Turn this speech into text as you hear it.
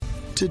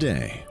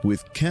Today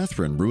with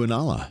Catherine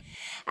Ruinala.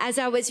 As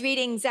I was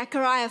reading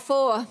Zechariah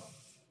 4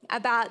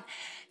 about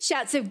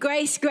shouts of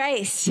grace,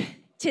 grace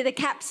to the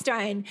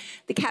capstone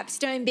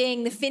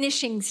being the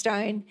finishing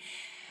stone,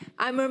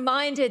 I'm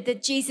reminded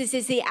that Jesus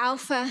is the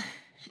Alpha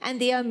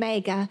and the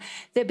Omega,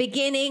 the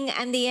beginning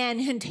and the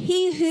end. And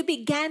he who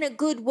began a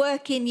good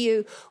work in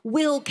you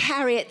will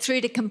carry it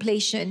through to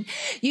completion.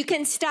 You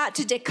can start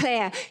to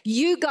declare,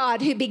 you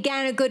God who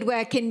began a good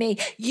work in me,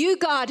 you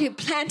God who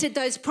planted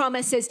those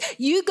promises,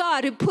 you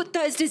God who put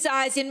those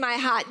desires in my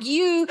heart,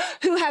 you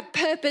who have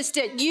purposed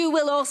it, you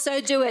will also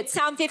do it.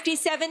 Psalm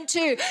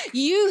 57:2,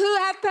 you who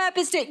have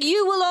purposed it,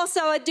 you will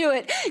also do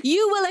it.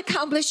 You will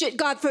accomplish it,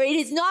 God, for it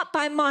is not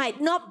by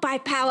might, not by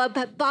power,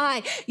 but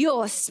by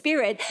your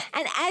Spirit.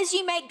 And as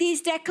you make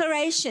these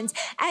declarations,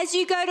 as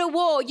you go to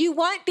war, you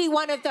won't be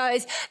one of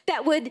those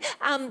that would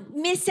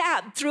miss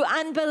out through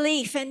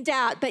unbelief and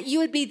doubt, but you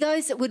would be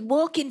those that would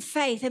walk in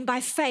faith, and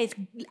by faith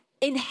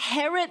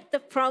inherit the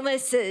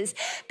promises,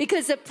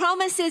 because the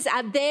promises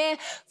are there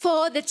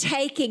for the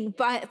taking,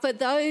 for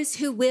those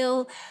who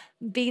will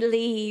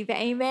believe.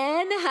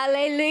 Amen.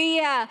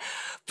 Hallelujah.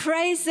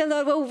 Praise the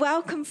Lord. Well,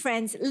 welcome,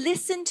 friends.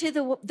 Listen to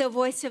the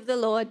voice of the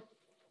Lord.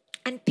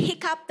 And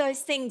pick up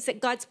those things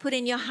that God's put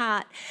in your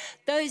heart,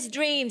 those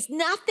dreams.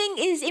 Nothing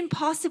is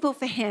impossible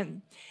for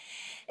him.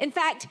 In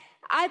fact,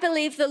 I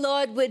believe the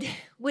Lord would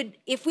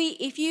if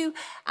you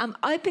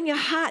open your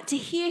heart to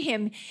hear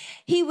him,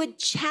 he would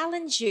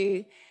challenge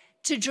you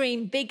to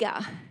dream bigger,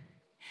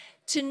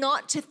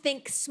 to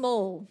think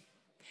small,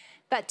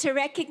 but to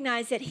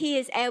recognize that he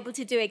is able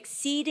to do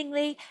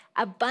exceedingly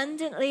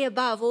abundantly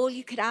above all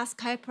you could ask,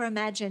 hope, or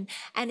imagine.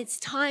 And it's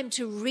time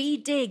to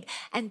redig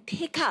and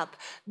pick up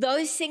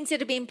those things that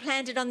have been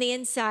planted on the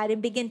inside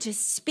and begin to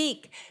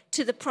speak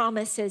to the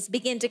promises,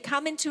 begin to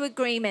come into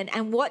agreement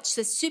and watch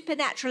the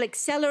supernatural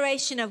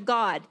acceleration of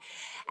God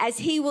as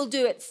he will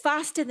do it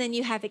faster than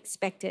you have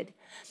expected.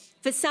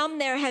 For some,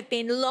 there have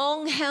been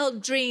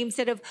long-held dreams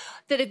that have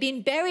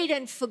been buried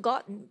and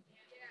forgotten.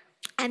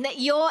 And that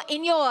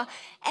in your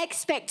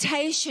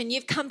expectation,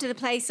 you've come to the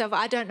place of,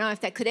 I don't know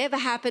if that could ever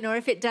happen, or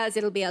if it does,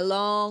 it'll be a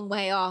long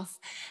way off.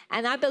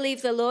 And I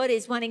believe the Lord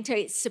is wanting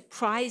to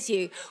surprise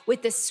you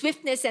with the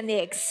swiftness and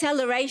the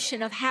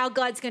acceleration of how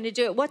God's going to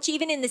do it. Watch,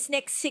 even in this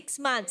next 6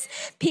 months,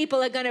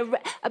 people are going to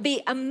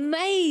be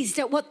amazed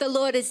at what the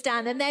Lord has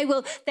done. And they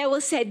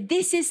will say,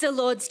 this is the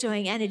Lord's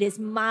doing, and it is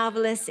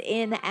marvelous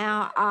in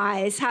our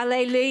eyes.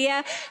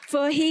 Hallelujah.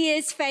 For he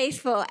is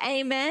faithful.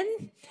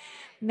 Amen.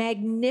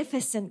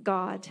 Magnificent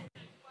God.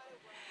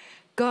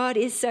 God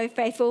is so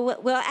faithful.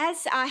 Well,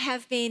 as I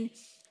have been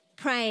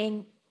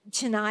praying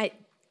today,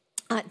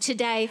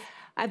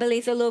 I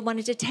believe the Lord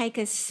wanted to take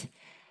us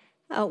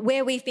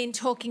where we've been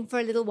talking for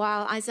a little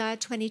while, Isaiah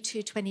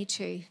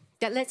 22:22.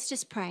 That let's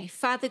just pray.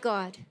 Father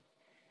God,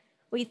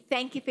 we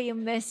thank you for your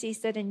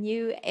mercies that are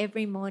new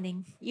every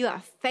morning. You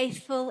are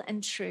faithful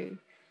and true.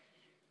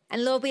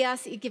 And Lord, we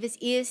ask that you give us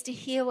ears to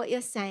hear what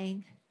you're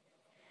saying,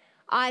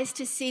 eyes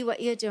to see what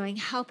you're doing.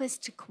 Help us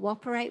to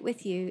cooperate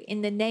with you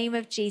in the name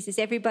of Jesus.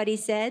 Everybody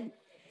said,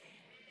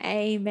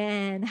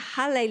 amen.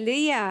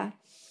 Hallelujah.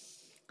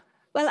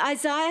 Well,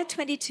 Isaiah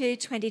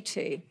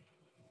 22:22.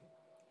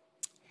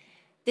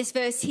 This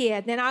verse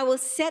here, then I will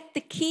set the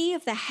key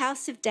of the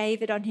house of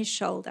David on his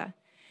shoulder.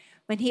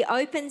 When he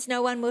opens,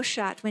 no one will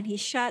shut. When he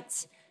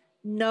shuts,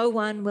 no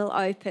one will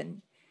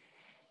open.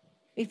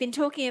 We've been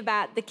talking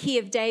about the key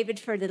of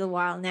David for a little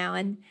while now,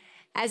 and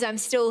as I'm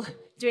still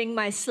doing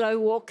my slow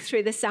walk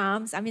through the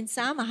Psalms, I'm in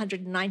Psalm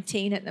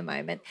 119 at the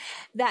moment.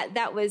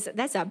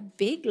 That's a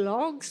big,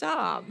 long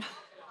psalm.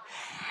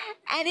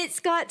 And it's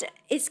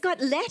got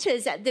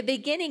letters at the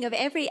beginning of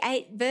every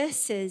 8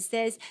 verses.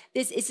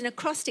 It's an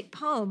acrostic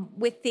poem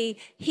with the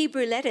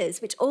Hebrew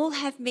letters, which all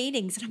have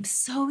meanings. And I'm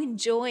so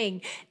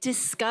enjoying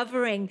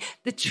discovering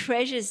the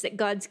treasures that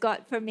God's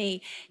got for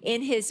me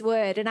in his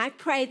word. And I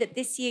pray that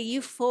this year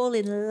you fall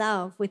in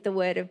love with the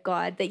word of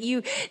God, that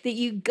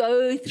you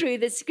go through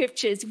the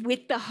scriptures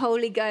with the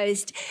Holy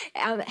Ghost,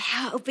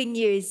 helping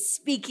you,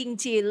 speaking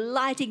to you,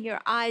 lighting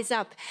your eyes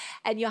up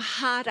and your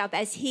heart up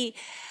as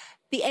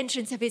the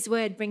entrance of his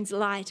word brings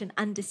light and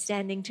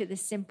understanding to the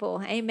simple.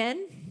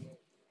 Amen.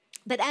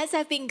 But as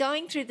I've been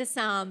going through the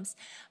Psalms,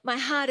 my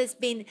heart has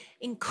been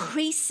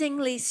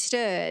increasingly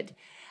stirred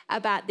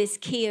about this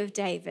key of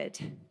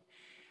David.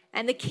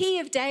 And the key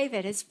of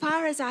David, as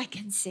far as I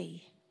can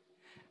see,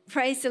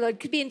 praise the Lord,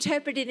 could be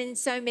interpreted in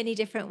so many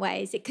different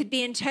ways. It could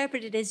be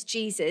interpreted as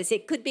Jesus.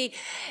 It could be,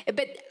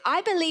 but I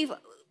believe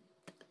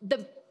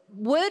the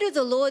word of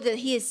the Lord that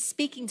he is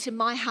speaking to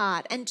my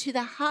heart and to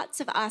the hearts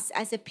of us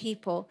as a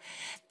people.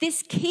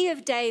 This key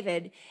of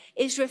David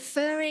is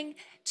referring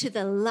to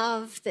the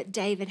love that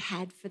David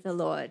had for the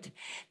Lord,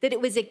 that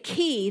it was a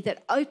key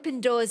that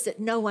opened doors that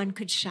no one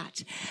could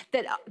shut,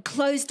 that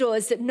closed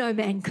doors that no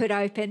man could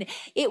open.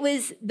 It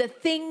was the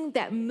thing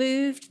that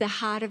moved the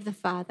heart of the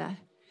Father.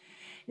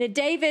 Now,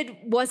 David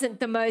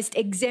wasn't the most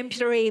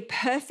exemplary,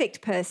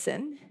 perfect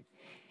person.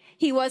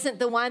 He wasn't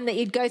the one that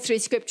you'd go through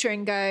scripture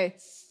and go,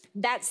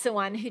 That's the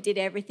one who did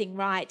everything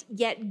right.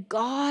 Yet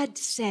God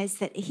says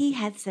that he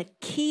has the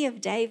key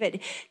of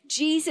David.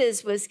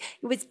 Jesus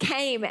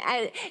came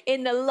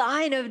in the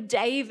line of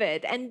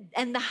David, and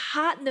the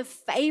heart and the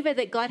favor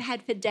that God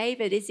had for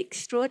David is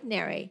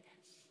extraordinary.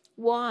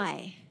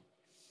 Why?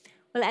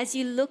 Well, as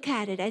you look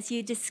at it, as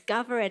you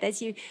discover it,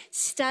 as you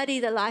study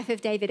the life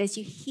of David, as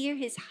you hear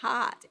his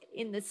heart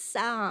in the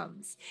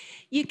Psalms,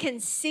 you can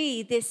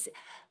see this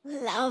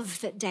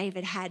love that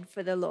David had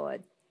for the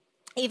Lord.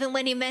 Even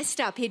when he messed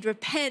up, he'd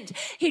repent,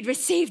 he'd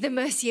receive the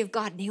mercy of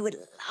God, and he would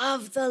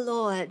love the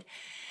Lord.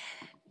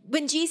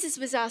 When Jesus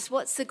was asked,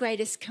 what's the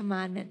greatest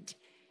commandment?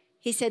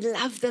 He said,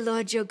 love the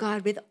Lord your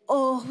God with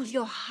all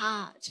your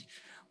heart,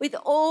 with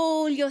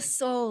all your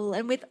soul,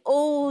 and with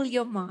all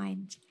your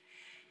mind.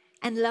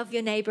 And love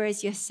your neighbor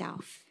as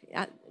yourself.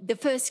 The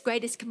first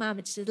greatest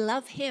commandment is to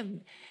love him.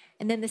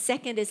 And then the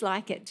second is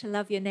like it, to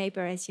love your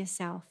neighbor as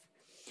yourself.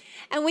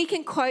 And we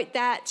can quote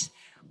that,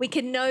 we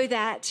can know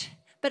that,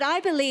 but I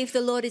believe the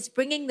Lord is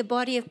bringing the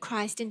body of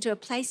Christ into a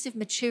place of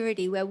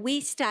maturity where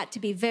we start to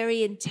be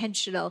very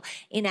intentional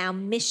in our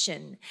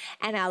mission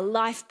and our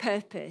life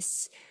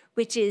purpose,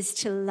 which is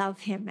to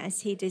love him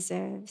as he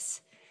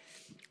deserves.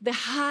 The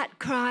heart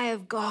cry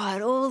of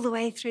God all the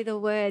way through the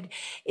word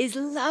is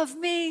love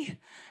me,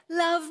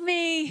 love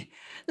me,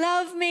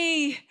 love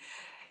me.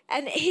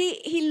 And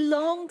he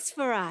longs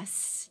for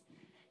us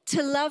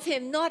to love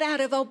him, not out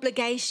of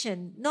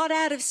obligation, not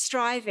out of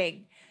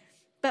striving,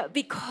 but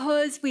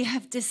because we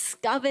have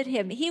discovered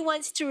him. He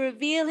wants to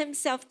reveal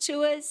himself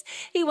to us.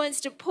 He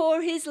wants to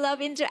pour his love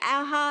into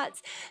our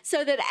hearts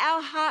so that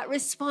our heart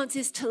response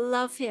is to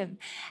love him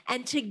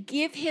and to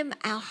give him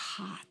our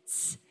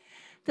hearts.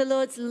 The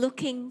Lord's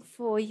looking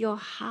for your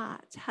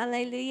heart.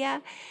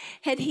 Hallelujah.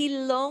 And he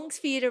longs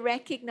for you to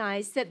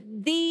recognize that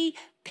the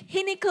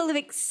pinnacle of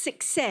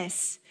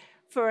success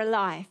for a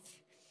life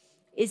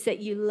is that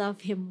you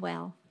love him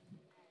well,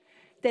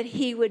 that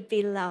he would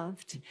be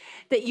loved,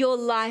 that your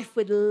life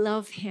would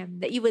love him,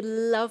 that you would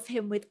love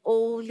him with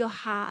all your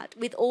heart,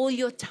 with all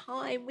your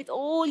time, with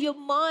all your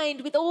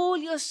mind, with all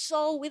your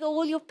soul, with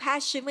all your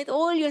passion, with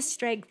all your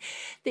strength,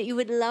 that you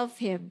would love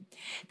him,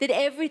 that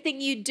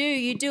everything you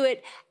do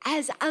it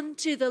as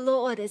unto the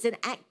Lord, as an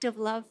act of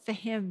love for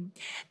him,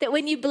 that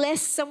when you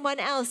bless someone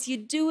else, you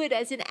do it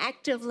as an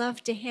act of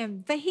love to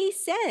him. For he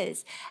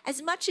says,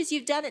 as much as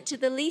you've done it to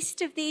the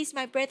least of these,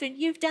 my brethren,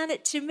 you've done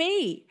it to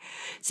me.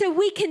 So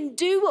we can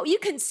do what you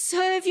can,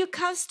 serve your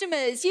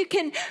customers, you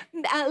can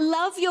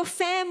love your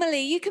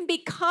family, you can be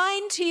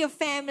kind to your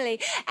family,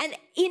 and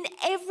in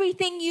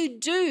everything you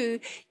do,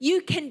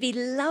 you can be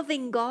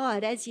loving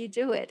God as you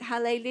do it.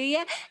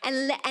 Hallelujah.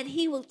 And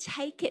he will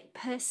take it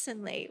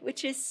personally,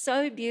 which is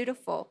so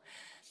beautiful.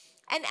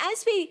 And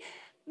as we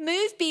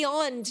move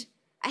beyond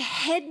a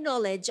head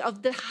knowledge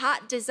of the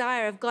heart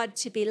desire of God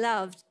to be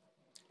loved,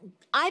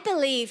 I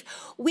believe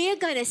we're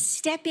going to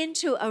step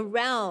into a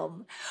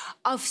realm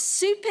of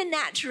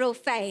supernatural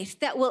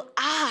faith that will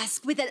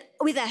ask with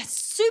a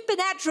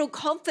supernatural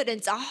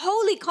confidence, a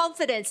holy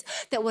confidence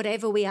that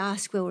whatever we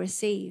ask we'll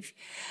receive.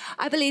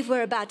 I believe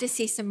we're about to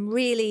see some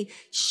really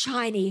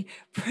shiny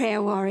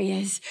prayer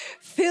warriors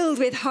filled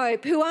with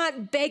hope who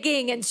aren't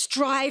begging and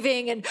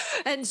striving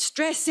and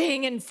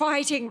stressing and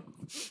fighting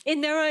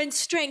in their own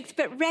strength,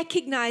 but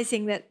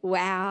recognizing that,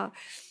 wow,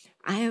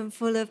 I am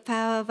full of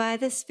power by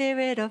the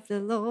Spirit of the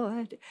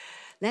Lord.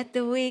 Let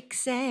the weak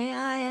say,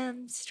 I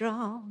am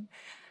strong.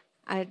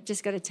 I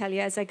just got to tell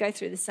you, as I go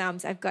through the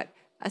Psalms, I've got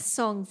a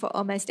song for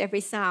almost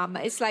every Psalm.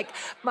 It's like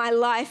my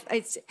life,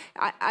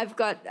 I've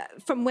got,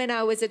 from when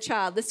I was a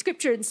child, the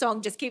scripture and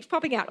song just keeps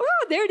popping out.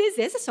 Oh, there it is.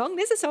 There's a song,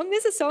 there's a song,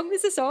 there's a song,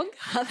 there's a song.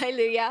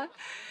 Hallelujah.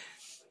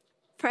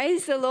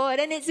 Praise the Lord.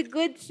 And it's a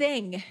good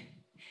thing.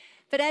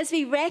 But as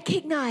we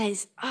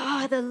recognize,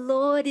 the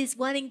Lord is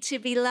wanting to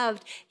be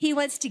loved, he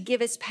wants to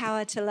give us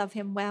power to love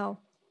him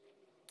well.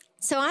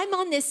 So I'm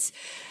on this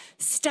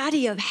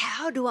study of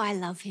how do I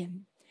love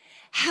him?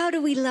 How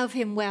do we love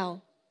him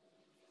well?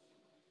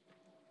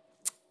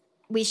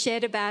 I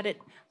shared about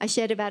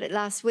it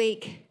last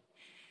week,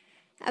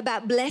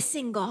 about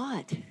blessing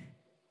God.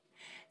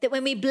 That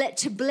when we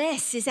to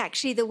bless is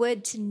actually the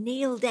word to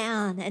kneel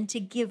down and to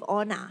give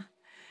honor.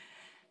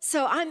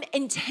 So I'm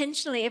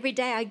intentionally, every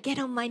day I get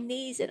on my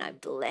knees and I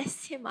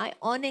bless him, I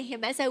honor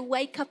him. As I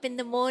wake up in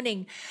the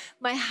morning,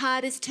 my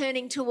heart is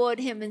turning toward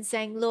him and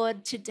saying,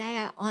 Lord, today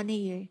I honor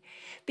you.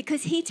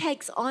 Because he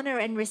takes honor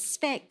and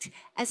respect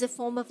as a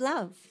form of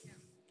love.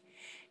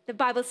 The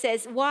Bible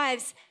says,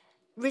 wives,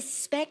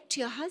 respect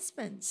your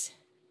husbands.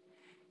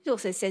 It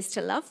also says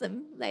to love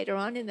them later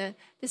on in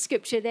the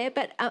scripture there.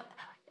 But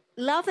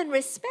love and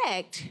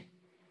respect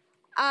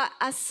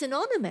are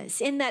synonymous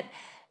in that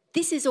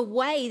this is a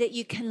way that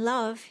you can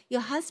love your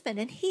husband.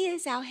 And he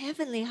is our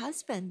heavenly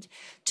husband.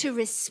 To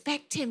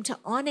respect him, to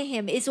honor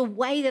him is a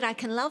way that I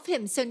can love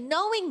him. So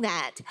knowing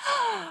that,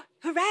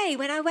 Hooray,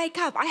 when I wake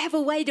up, I have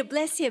a way to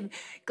bless him.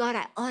 God,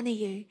 I honor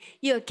you.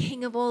 You are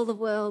King of all the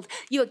world.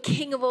 You are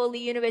King of all the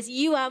universe.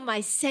 You are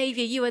my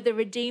Savior. You are the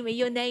Redeemer.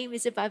 Your name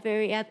is above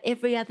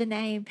every other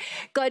name.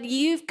 God,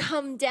 you've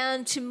come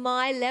down to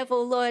my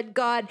level, Lord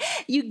God.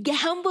 You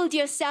humbled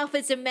yourself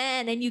as a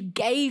man and you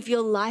gave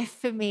your life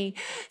for me.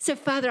 So,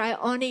 Father, I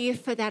honor you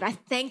for that. I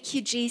thank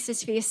you,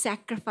 Jesus, for your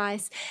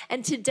sacrifice.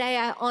 And today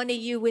I honor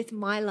you with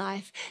my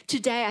life.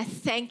 Today I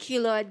thank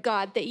you, Lord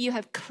God, that you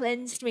have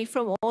cleansed me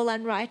from all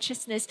unrighteousness.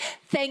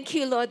 Thank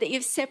you, Lord, that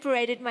you've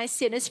separated my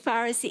sin as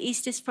far as the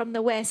east is from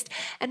the west.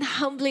 And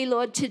humbly,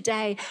 Lord,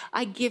 today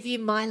I give you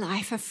my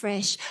life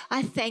afresh.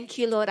 I thank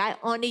you, Lord. I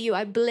honor you.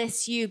 I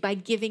bless you by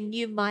giving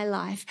you my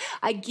life.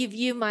 I give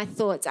you my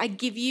thoughts. I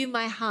give you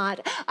my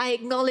heart. I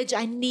acknowledge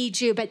I need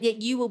you, but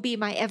yet you will be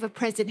my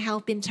ever-present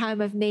help in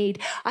time of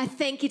need. I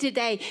thank you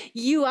today.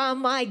 You are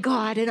my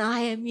God and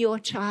I am your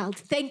child.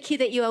 Thank you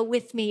that you are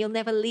with me. You'll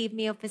never leave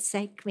me or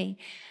forsake me.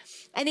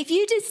 And if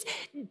you just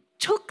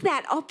took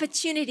that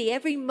opportunity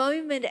every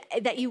moment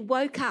that you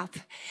woke up,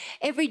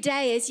 every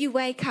day as you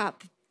wake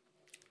up,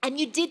 and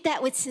you did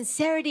that with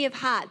sincerity of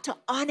heart to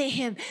honor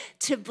him,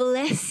 to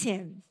bless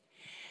him,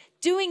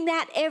 doing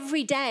that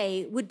every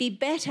day would be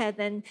better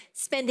than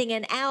spending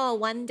an hour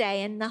one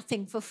day and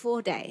nothing for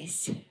 4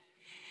 days.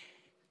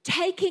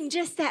 Taking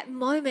just that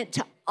moment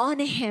to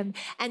honor him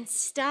and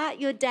start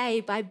your day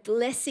by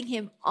blessing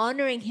him,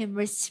 honoring him,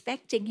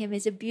 respecting him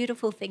is a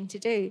beautiful thing to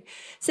do.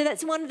 So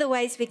that's one of the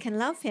ways we can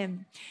love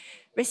him.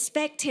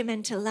 Respect him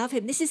and to love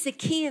him. This is the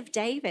key of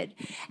David.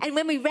 And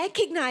when we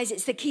recognize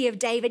it's the key of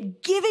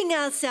David, giving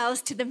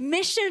ourselves to the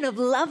mission of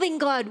loving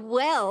God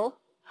well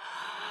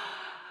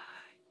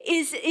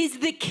is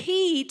the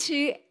key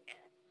to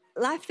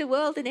life, the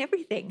world, and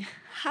everything.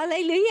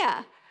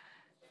 Hallelujah.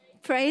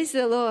 Praise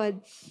the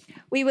Lord.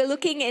 We were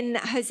looking in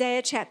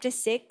Hosea chapter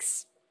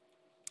 6,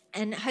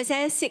 and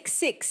Hosea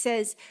 6:6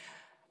 says,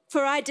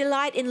 "For I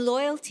delight in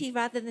loyalty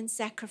rather than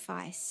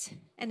sacrifice,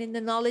 and in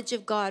the knowledge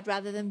of God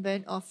rather than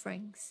burnt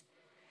offerings."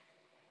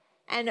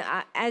 And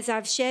as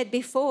I've shared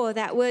before,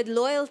 that word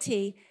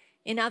loyalty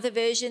in other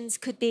versions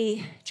could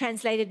be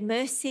translated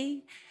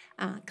mercy,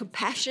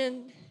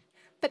 compassion,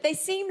 but they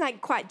seem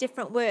like quite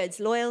different words,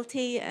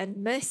 loyalty and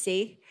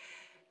mercy.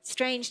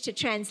 Strange to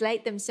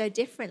translate them so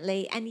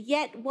differently. And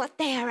yet what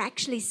they are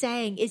actually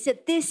saying is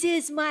that this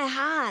is my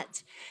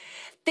heart,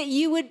 that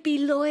you would be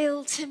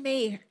loyal to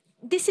me.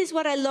 This is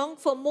what I long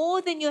for,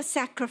 more than your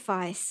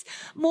sacrifice,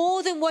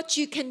 more than what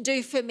you can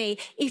do for me.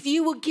 If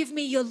you will give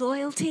me your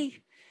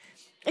loyalty,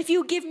 if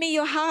you'll give me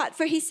your heart.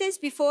 For he says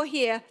before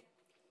here,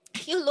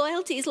 your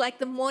loyalty is like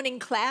the morning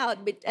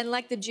cloud and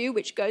like the dew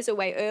which goes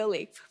away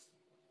early.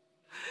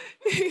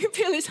 You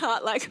feel his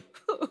heart like,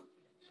 oh,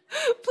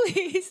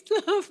 please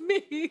love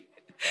me.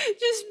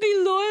 Just be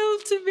loyal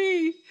to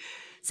me.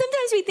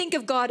 Sometimes we think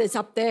of God as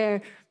up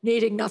there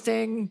needing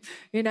nothing,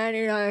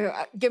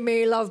 give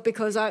me love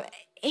because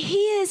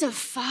He is a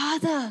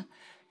father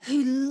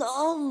who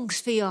longs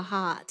for your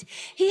heart.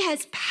 He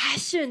has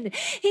passion.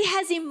 He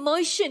has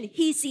emotion.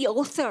 He's the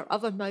author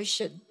of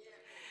emotion.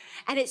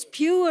 And it's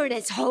pure and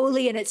it's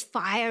holy and it's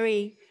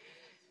fiery.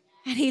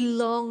 And he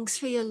longs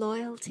for your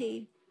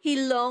loyalty. He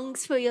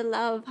longs for your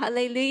love.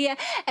 Hallelujah.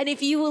 And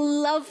if you will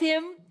love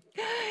him,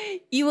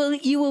 you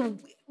will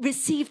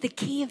receive the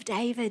key of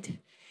David.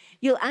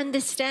 You'll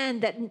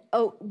understand that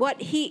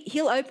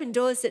he'll open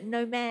doors that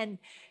no man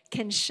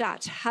can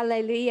shut.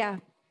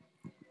 Hallelujah.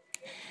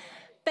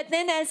 But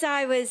then as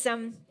I was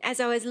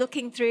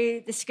looking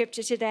through the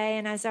scripture today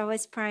and as I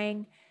was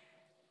praying,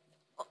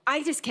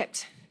 I just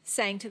kept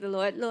saying to the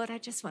Lord, Lord, I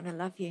just want to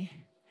love you.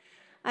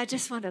 I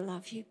just want to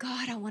love you.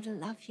 God, I want to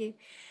love you.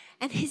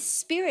 And his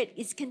spirit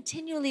is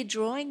continually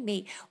drawing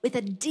me with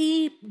a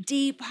deep,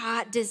 deep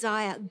heart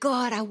desire.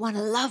 God, I want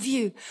to love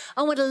you.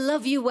 I want to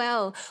love you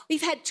well.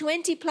 We've had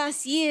 20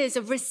 plus years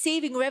of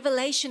receiving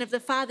revelation of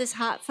the Father's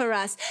heart for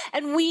us.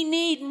 And we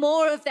need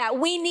more of that.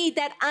 We need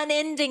that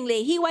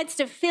unendingly. He wants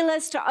to fill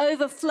us to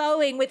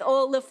overflowing with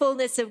all the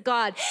fullness of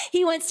God.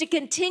 He wants to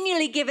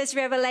continually give us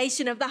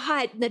revelation of the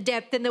height and the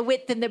depth and the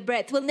width and the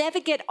breadth. We'll never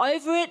get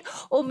over it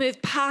or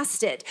move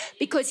past it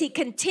because he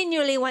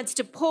continually wants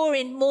to pour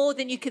in more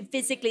than you can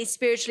physically,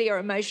 spiritually, or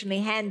emotionally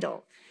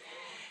handle.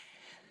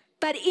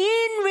 But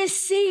in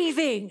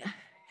receiving,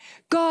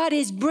 God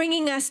is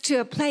bringing us to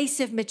a place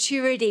of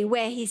maturity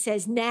where he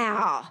says,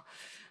 now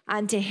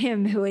unto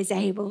him who is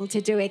able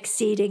to do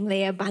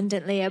exceedingly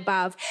abundantly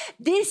above.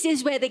 This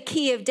is where the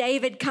key of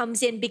David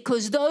comes in,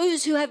 because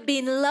those who have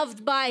been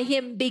loved by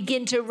him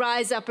begin to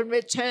rise up and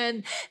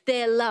return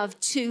their love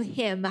to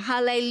him.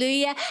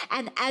 Hallelujah.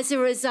 And as a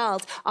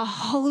result, a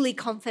holy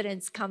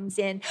confidence comes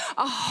in,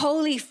 a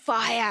holy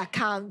fire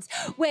comes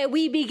where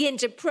we begin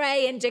to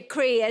pray and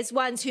decree as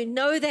ones who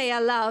know they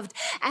are loved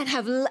and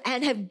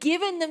have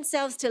given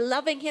themselves to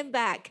loving him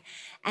back.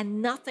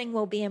 And nothing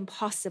will be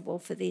impossible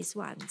for these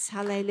ones.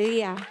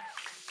 Hallelujah.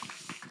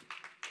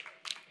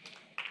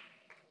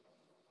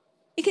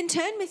 You can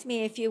turn with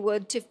me, if you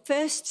would, to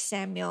 1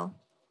 Samuel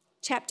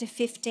chapter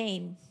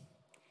 15.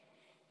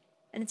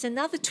 And it's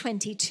another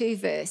 22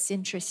 verse,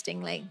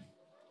 interestingly.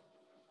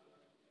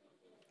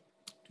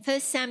 1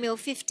 Samuel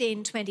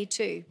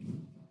 15:22.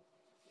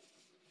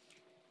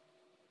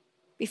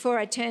 Before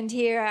I turned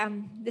here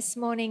this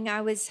morning,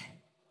 I was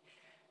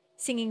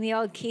singing the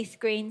old Keith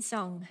Green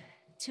song,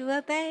 "To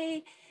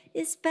obey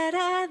is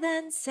better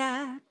than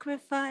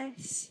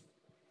sacrifice."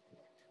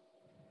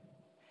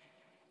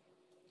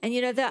 And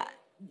you know that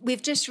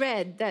we've just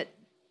read that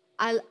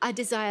I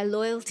desire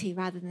loyalty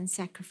rather than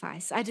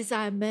sacrifice. I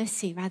desire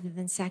mercy rather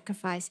than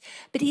sacrifice.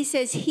 But he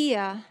says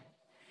here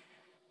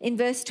in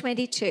verse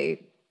 22,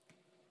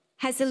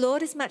 "Has the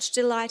Lord as much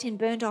delight in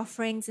burnt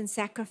offerings and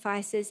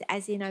sacrifices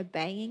as in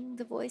obeying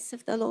the voice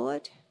of the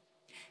Lord?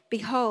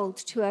 Behold,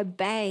 to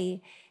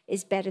obey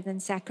is better than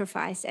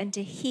sacrifice, and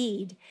to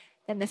heed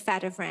than the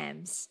fat of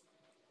rams."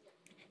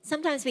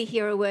 Sometimes we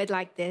hear a word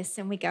like this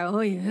and we go,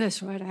 "Oh, yeah,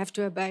 that's right, I have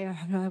to obey.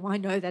 I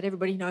know that,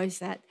 everybody knows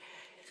that."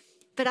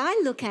 But I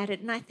look at it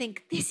and I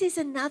think, this is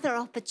another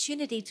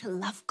opportunity to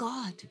love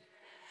God.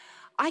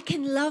 I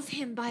can love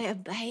him by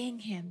obeying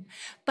him,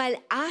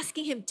 by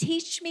asking him,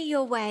 "Teach me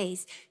your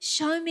ways,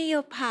 show me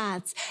your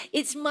paths.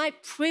 It's my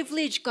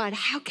privilege, God.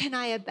 How can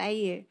I obey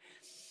you?"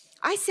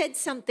 I said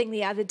something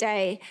the other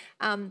day.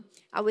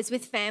 I was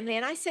with family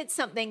and I said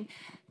something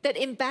that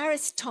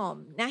embarrassed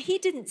Tom. Now, he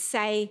didn't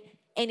say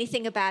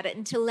anything about it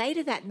until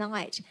later that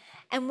night.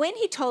 And when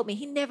he told me,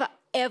 he never,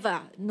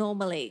 ever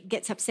normally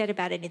gets upset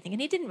about anything.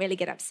 And he didn't really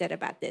get upset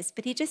about this,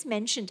 but he just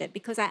mentioned it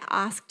because I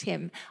asked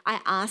him,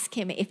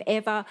 if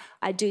ever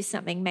I do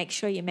something, make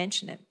sure you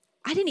mention it.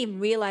 I didn't even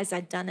realize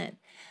I'd done it.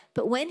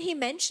 But when he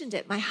mentioned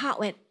it, my heart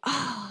went,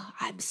 "Oh,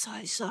 I'm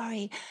so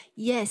sorry.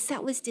 Yes,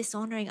 that was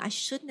dishonoring. I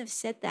shouldn't have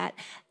said that.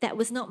 That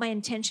was not my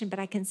intention, but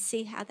I can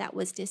see how that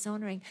was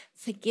dishonoring.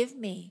 Forgive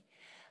me."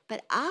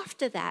 But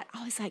after that,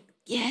 I was like,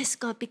 "Yes,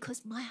 God,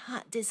 because my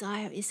heart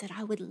desire is that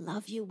I would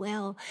love you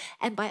well.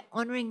 And by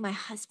honoring my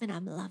husband,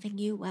 I'm loving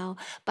you well.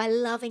 By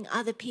loving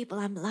other people,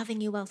 I'm loving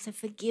you well. So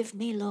forgive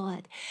me,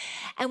 Lord."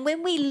 And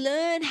when we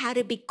learn how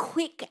to be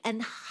quick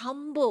and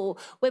humble,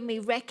 when we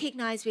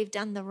recognize we've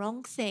done the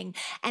wrong thing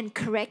and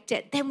correct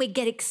it, then we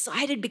get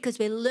excited because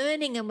we're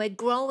learning and we're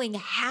growing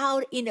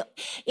how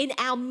in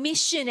our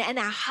mission and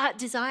our heart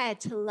desire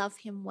to love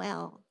him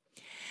well.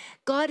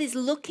 God is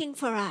looking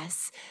for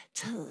us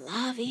to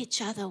love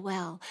each other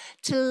well,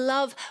 to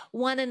love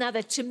one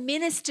another, to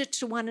minister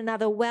to one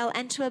another well,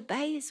 and to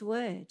obey his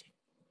word,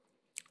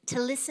 to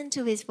listen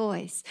to his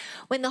voice.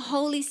 When the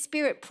Holy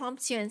Spirit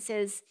prompts you and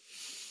says,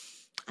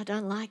 "I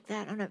don't like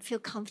that, I don't feel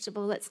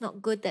comfortable, that's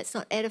not good, that's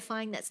not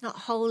edifying, that's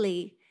not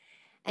holy,"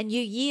 and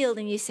you yield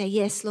and you say,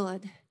 "Yes,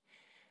 Lord,"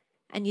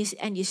 and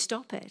you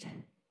stop it.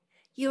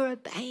 You're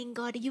obeying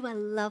God. You are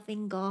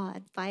loving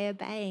God by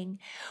obeying.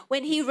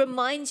 When he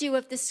reminds you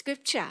of the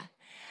scripture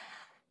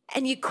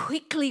and you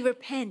quickly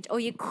repent, or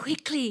you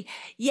quickly,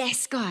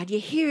 "Yes, God," you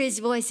hear his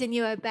voice and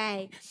you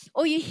obey,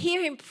 or you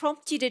hear him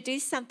prompt you to do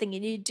something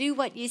and you do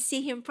what you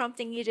see him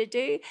prompting you to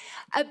do.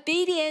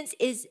 Obedience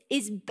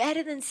is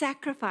better than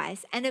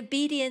sacrifice, and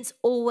obedience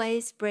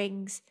always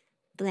brings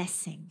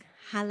blessing.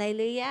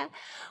 Hallelujah.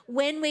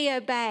 When we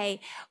obey,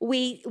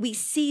 we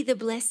see the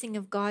blessing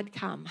of God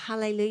come.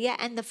 Hallelujah.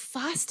 And the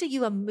faster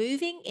you are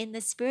moving in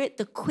the Spirit,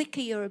 the quicker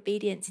your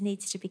obedience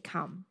needs to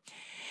become.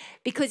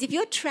 Because if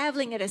you're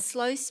traveling at a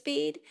slow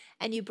speed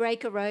and you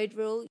break a road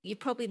rule, you're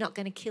probably not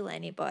going to kill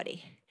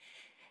anybody.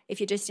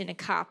 If you're just in a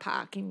car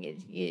park and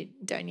you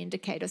don't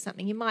indicate or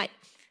something, you might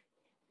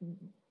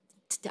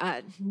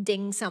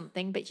ding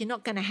something, but you're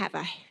not going to have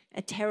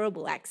a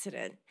terrible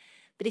accident.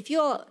 But if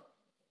you're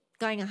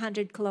going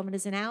 100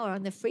 kilometers an hour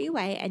on the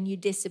freeway and you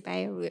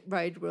disobey a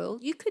road rule,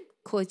 you could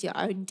cause your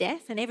own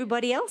death and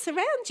everybody else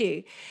around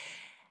you.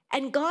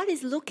 And God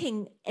is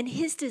looking, and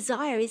his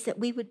desire is that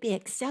we would be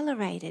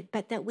accelerated,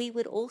 but that we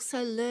would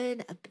also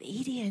learn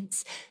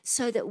obedience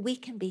so that we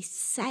can be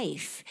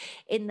safe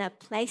in the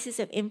places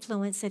of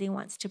influence that he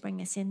wants to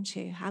bring us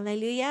into.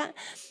 Hallelujah.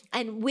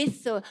 And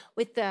with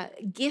the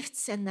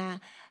gifts and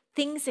the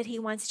things that he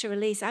wants to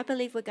release, I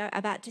believe we're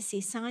about to see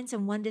signs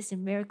and wonders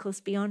and miracles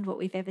beyond what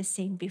we've ever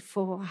seen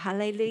before.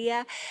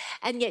 Hallelujah.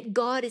 And yet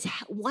God is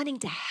wanting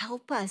to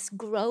help us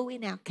grow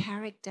in our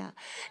character,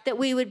 that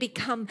we would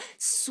become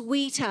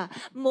sweeter,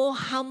 more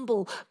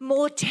humble,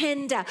 more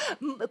tender,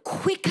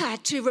 quicker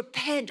to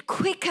repent,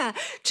 quicker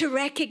to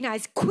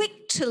recognize,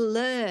 quick to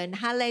learn.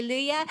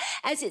 Hallelujah.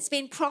 As it's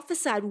been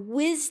prophesied,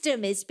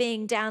 wisdom is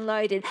being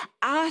downloaded.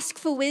 Ask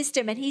for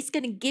wisdom and he's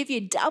going to give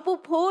you double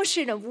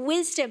portion of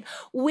wisdom.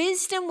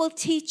 Wisdom will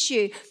teach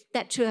you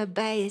that to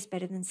obey is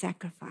better than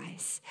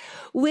sacrifice.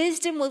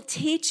 Wisdom will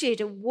teach you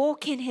to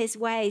walk in his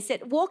ways,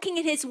 that walking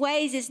in his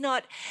ways is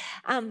not,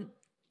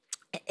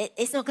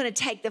 it's not going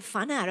to take the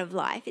fun out of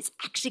life. It's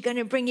actually going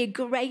to bring you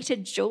greater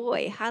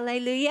joy.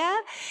 Hallelujah.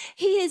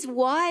 He is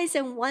wise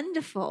and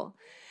wonderful.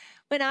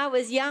 When I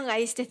was young, I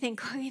used to think,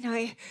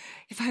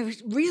 if I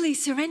really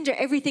surrender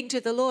everything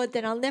to the Lord,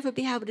 then I'll never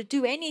be able to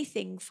do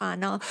anything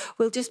fun. I'll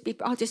just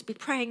be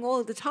praying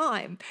all the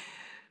time.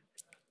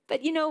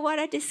 But you know what?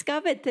 I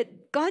discovered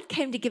that God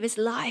came to give us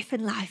life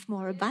and life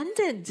more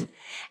abundant.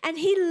 And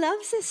he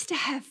loves us to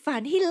have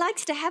fun. He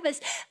likes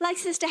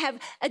us to have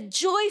a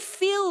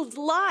joy-filled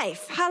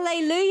life.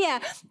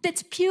 Hallelujah.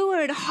 That's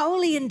pure and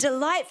holy and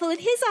delightful. And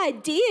his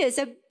ideas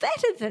are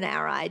better than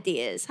our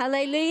ideas.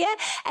 Hallelujah.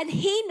 And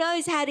he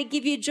knows how to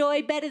give you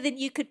joy better than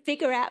you could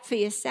figure out for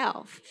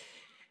yourself.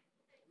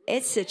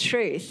 It's the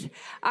truth.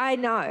 I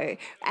know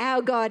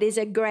our God is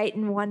a great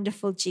and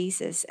wonderful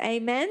Jesus.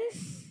 Amen.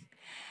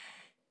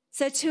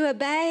 So to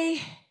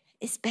obey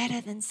is better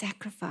than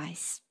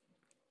sacrifice.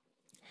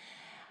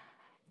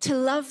 To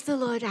love the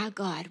Lord our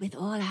God with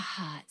all our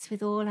hearts,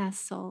 with all our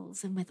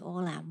souls, and with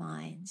all our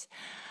minds.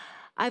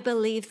 I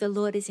believe the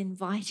Lord is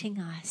inviting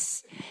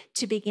us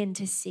to begin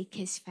to seek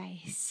his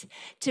face,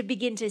 to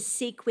begin to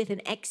seek with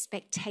an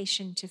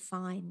expectation to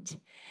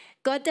find.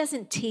 God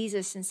doesn't tease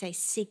us and say,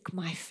 seek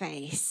my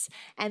face,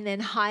 and then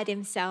hide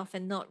himself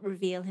and not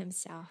reveal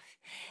himself.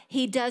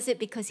 He does it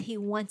because he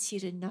wants you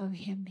to know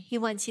him. He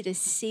wants you to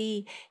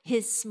see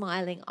his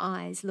smiling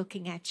eyes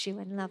looking at you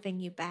and loving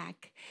you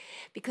back.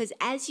 Because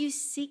as you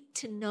seek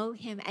to know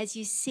him, as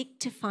you seek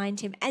to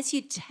find him, as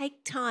you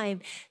take time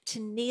to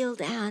kneel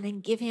down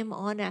and give him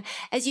honor,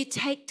 as you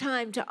take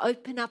time to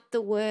open up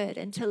the word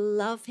and to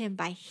love him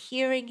by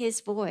hearing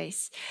his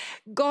voice,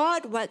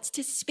 God wants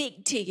to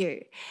speak to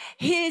you.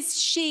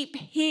 His sheep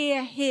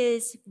hear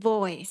his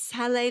voice.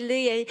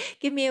 Hallelujah.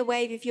 Give me a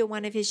wave if you're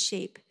one of his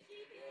sheep.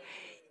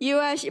 You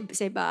are,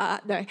 say, bah,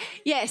 no.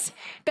 Yes,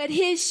 but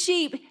his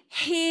sheep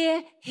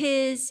hear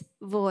his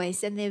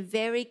voice, and they're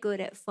very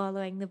good at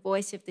following the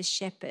voice of the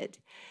shepherd.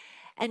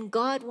 And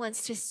God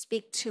wants to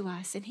speak to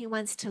us, and he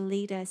wants to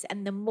lead us.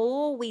 And the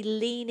more we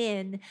lean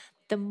in,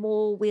 the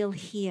more we'll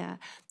hear.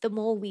 The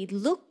more we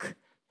look,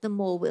 the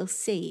more we'll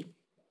see.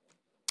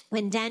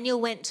 When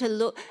Daniel went to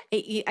look,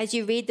 as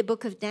you read the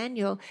book of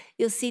Daniel,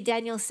 you'll see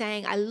Daniel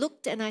saying, I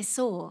looked and I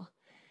saw.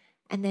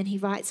 And then he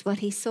writes what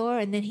he saw.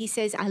 And then he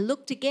says, I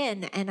looked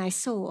again and I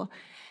saw.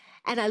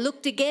 And I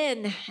looked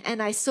again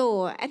and I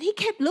saw. And he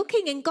kept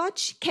looking, and God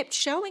kept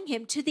showing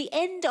him to the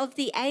end of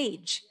the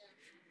age.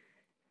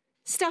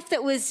 Stuff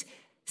that was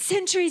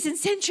centuries and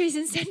centuries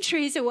and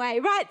centuries away,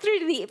 right through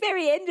to the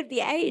very end of the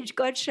age,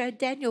 God showed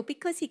Daniel,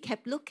 because he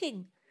kept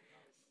looking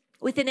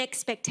with an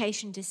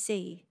expectation to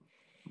see.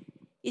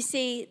 You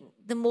see,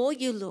 the more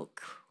you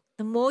look,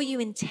 the more you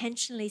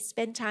intentionally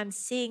spend time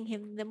seeing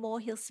him, the more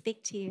he'll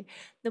speak to you,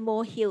 the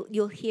more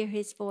you'll hear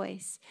his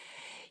voice.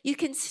 You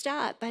can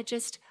start by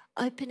just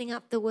opening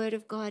up the word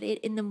of God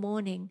in the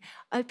morning,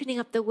 opening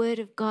up the word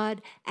of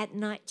God at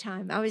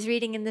nighttime. I was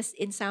reading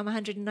in Psalm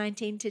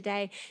 119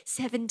 today,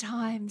 7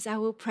 times I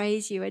will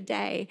praise you a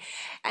day.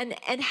 And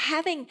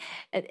having,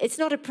 it's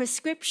not a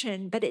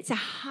prescription, but it's a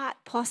heart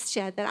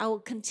posture that I will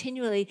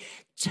continually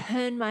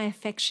turn my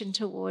affection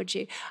towards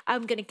you.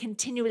 I'm going to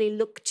continually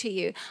look to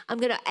you. I'm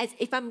going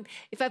to,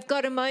 if I've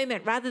got a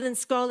moment, rather than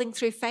scrolling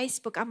through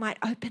Facebook, I might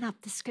open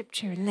up the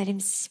scripture and let him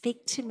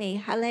speak to me.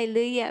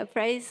 Hallelujah.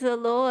 Praise the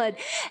Lord.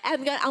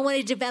 I want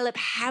to develop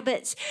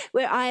habits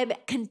where I am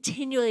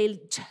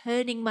continually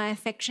turning my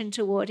affection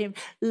toward him,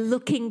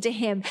 looking to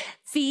him,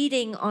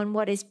 feeding on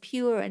what is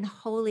pure and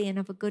holy and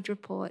of a good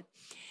report.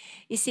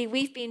 You see,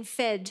 we've been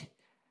fed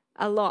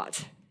a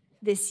lot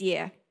this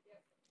year.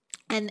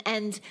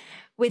 And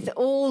with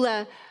all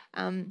the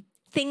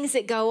things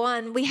that go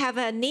on, we have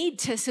a need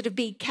to sort of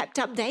be kept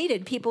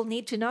updated. People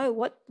need to know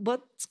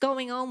what's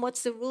going on,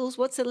 what's the rules,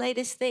 what's the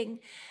latest thing.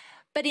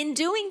 But in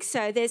doing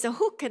so, there's a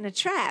hook and a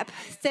trap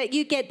that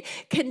you get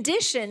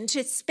conditioned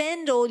to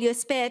spend all your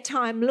spare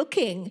time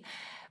looking.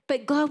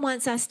 But God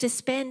wants us to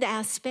spend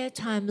our spare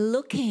time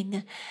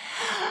looking,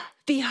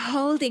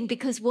 beholding,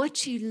 because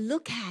what you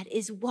look at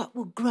is what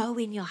will grow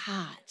in your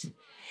heart.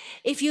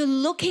 If you're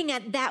looking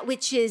at that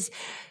which is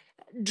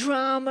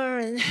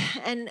drama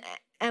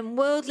and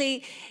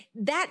worldly,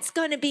 that's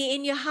going to be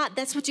in your heart.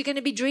 That's what you're going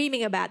to be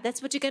dreaming about.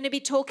 That's what you're going to be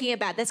talking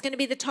about. That's going to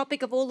be the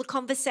topic of all the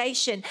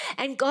conversation.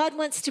 And God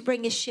wants to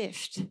bring a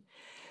shift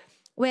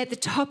where the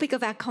topic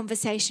of our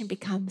conversation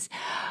becomes,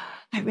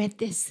 I read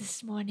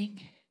this morning.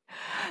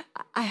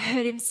 I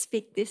heard him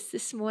speak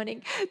this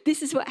morning.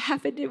 This is what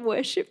happened in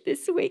worship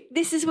this week.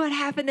 This is what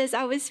happened as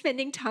I was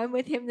spending time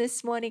with him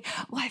this morning.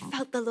 Oh, I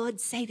felt the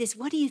Lord say this.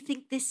 What do you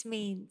think this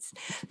means?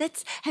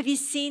 Have you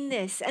seen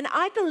this? And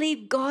I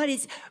believe God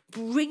is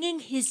bringing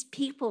his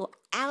people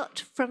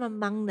out from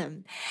among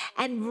them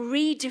and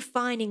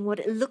redefining what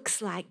it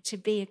looks like to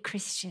be a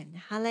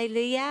Christian.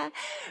 Hallelujah.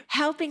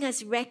 Helping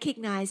us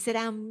recognize that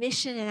our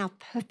mission and our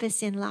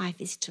purpose in life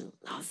is to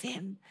love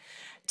him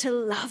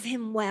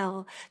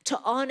well, to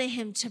honor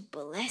him, to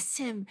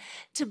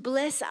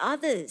bless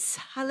others.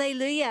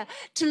 Hallelujah.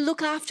 To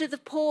look after the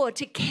poor,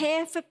 to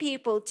care for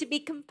people, to be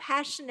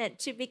compassionate,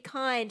 to be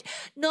kind,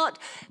 not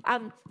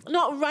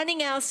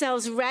running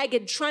ourselves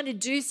ragged, trying to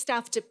do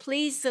stuff to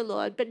please the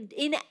Lord, but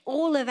in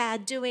all of our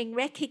doing,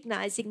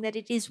 recognizing that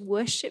it is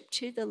worship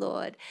to the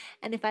Lord.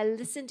 And if I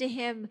listen to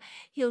him,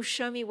 he'll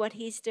show me what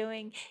he's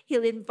doing.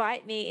 He'll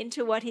invite me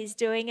into what he's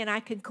doing, and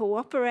I can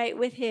cooperate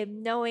with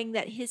him, knowing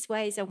that his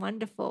ways are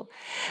wonderful wonderful.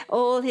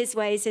 All his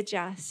ways are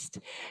just.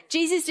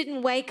 Jesus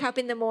didn't wake up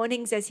in the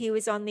mornings as he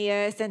was on the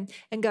earth and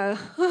go,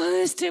 oh,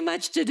 there's too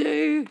much to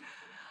do.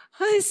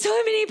 Oh, there's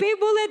so many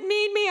people that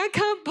need me. I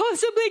can't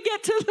possibly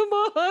get to them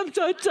all. I'm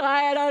so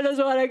tired. I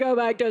just want to go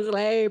back to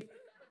sleep.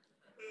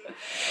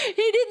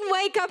 He didn't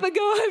wake up and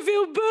go, I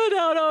feel burnt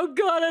out. Oh,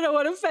 God, I don't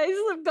want to face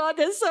them. God,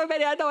 there's so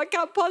many. I know I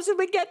can't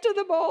possibly get to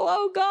them all.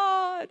 Oh,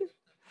 God.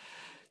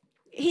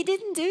 He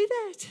didn't do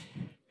that.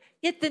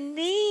 Yet the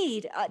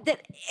need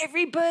that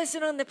every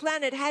person on the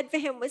planet had for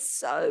him was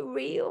so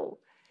real.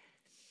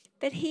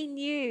 But he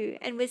knew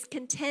and was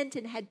content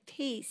and had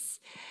peace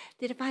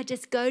that if I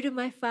just go to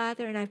my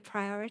Father and I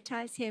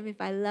prioritize him, if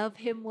I love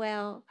him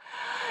well,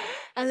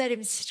 I let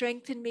him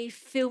strengthen me,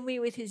 fill me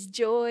with his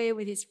joy,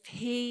 with his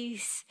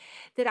peace,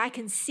 that I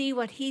can see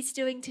what he's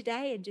doing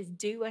today and just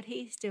do what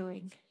he's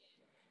doing.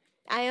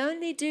 I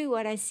only do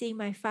what I see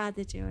my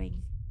Father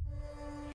doing.